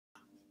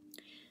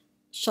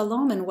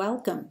Shalom and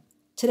welcome.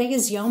 Today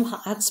is Yom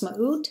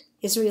HaAtzmaut,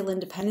 Israel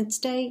Independence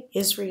Day,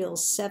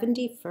 Israel's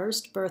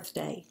 71st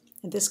birthday.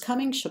 And this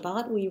coming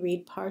Shabbat we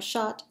read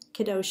Parshat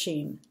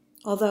Kedoshim,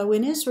 although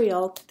in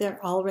Israel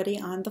they're already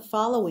on the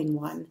following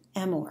one,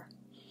 Emor.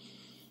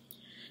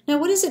 Now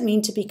what does it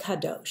mean to be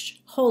kadosh,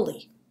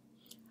 holy?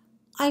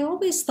 I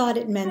always thought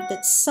it meant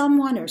that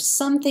someone or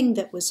something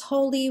that was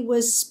holy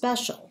was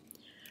special,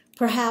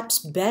 perhaps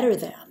better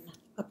than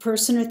a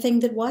person or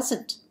thing that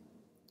wasn't.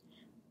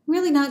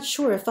 Really not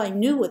sure if I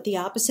knew what the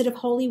opposite of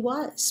holy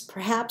was.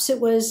 Perhaps it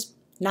was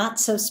not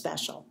so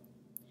special.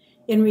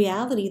 In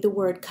reality, the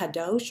word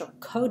kadosh or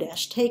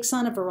kodesh takes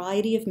on a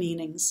variety of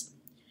meanings.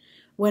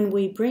 When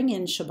we bring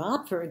in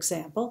Shabbat, for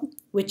example,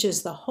 which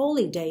is the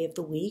holy day of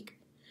the week,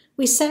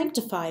 we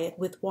sanctify it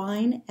with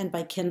wine and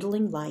by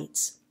kindling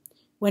lights.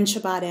 When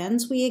Shabbat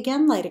ends, we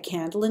again light a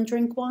candle and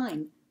drink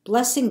wine,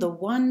 blessing the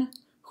one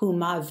who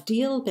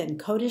mavdil ben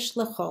kodesh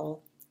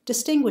lechol,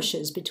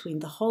 distinguishes between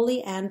the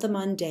holy and the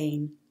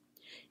mundane.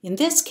 In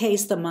this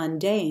case, the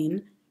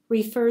mundane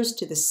refers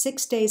to the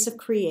 6 days of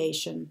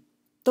creation,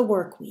 the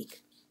work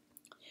week.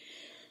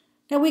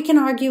 Now we can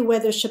argue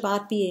whether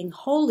Shabbat being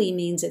holy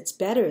means it's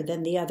better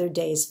than the other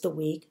days of the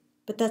week,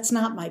 but that's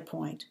not my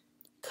point.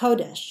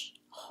 Kodesh,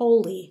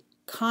 holy,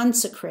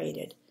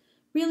 consecrated,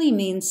 really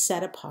means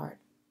set apart.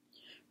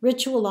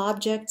 Ritual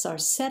objects are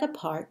set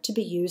apart to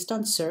be used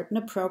on certain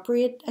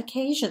appropriate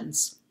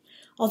occasions,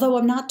 although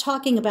I'm not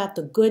talking about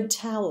the good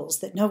towels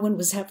that no one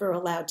was ever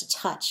allowed to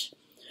touch,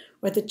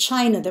 or the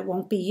china that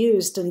won't be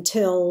used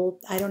until,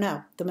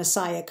 the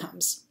Messiah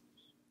comes.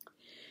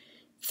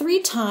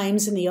 3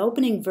 times in the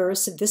opening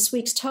verse of this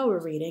week's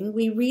Torah reading,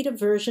 we read a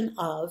version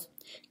of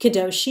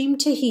Kedoshim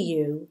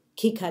Tehiyu,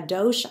 Ki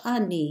Kadosh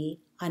Ani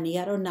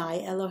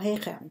Adonai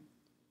Elohechem.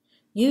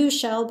 You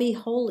shall be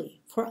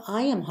holy, for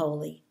I am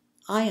holy.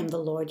 I am the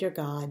Lord your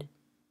God.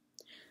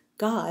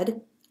 God,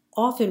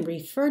 often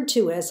referred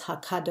to as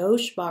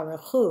HaKadosh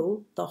Baruch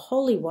Hu, the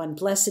Holy One,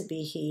 blessed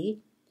be He,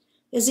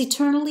 is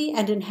eternally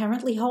and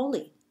inherently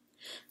holy.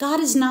 God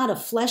is not a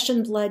flesh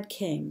and blood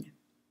king.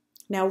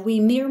 Now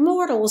we mere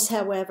mortals,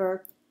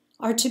 however,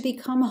 are to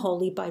become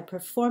holy by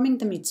performing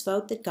the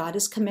mitzvot that God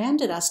has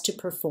commanded us to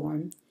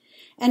perform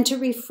and to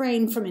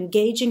refrain from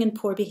engaging in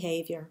poor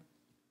behavior.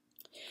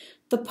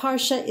 The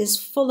Parsha is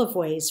full of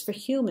ways for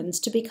humans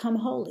to become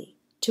holy,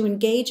 to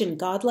engage in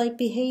godlike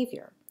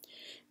behavior,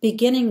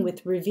 beginning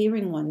with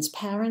revering one's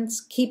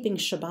parents, keeping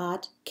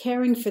Shabbat,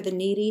 caring for the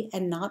needy,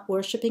 and not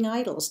worshiping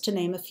idols, to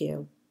name a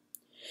few.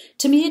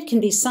 To me, it can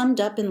be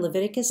summed up in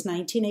Leviticus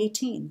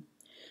 19:18.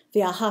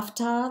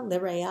 V'ahavta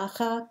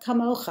l'reacha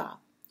kamocha.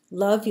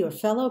 Love your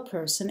fellow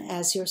person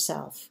as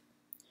yourself.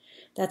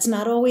 That's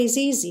not always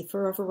easy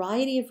for a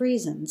variety of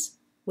reasons,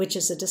 which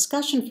is a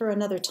discussion for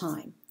another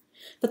time.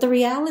 But the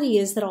reality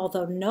is that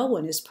although no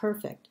one is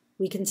perfect,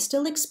 we can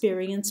still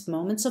experience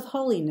moments of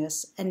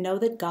holiness and know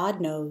that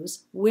God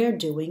knows we're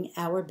doing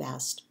our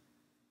best.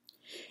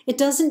 It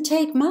doesn't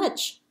take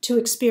much to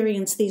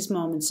experience these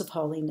moments of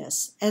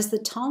holiness, as the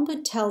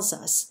Talmud tells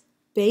us,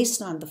 based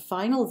on the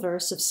final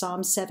verse of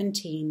Psalm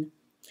 17,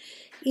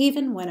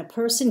 even when a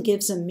person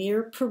gives a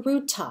mere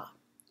peruta,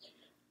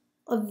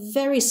 a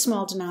very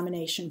small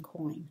denomination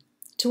coin,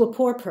 to a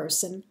poor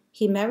person,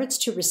 he merits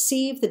to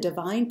receive the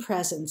divine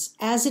presence,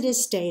 as it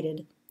is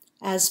stated,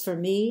 "As for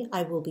me,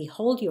 I will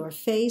behold your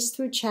face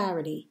through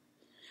charity.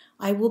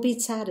 I will be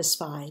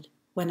satisfied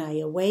when I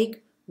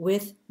awake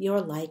with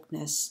your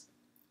likeness."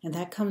 And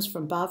that comes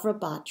from Bavra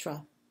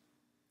Batra.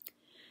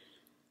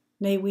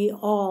 May we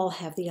all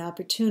have the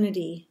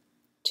opportunity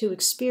to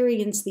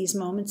experience these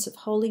moments of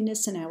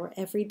holiness in our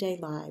everyday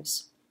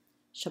lives.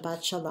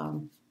 Shabbat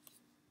Shalom.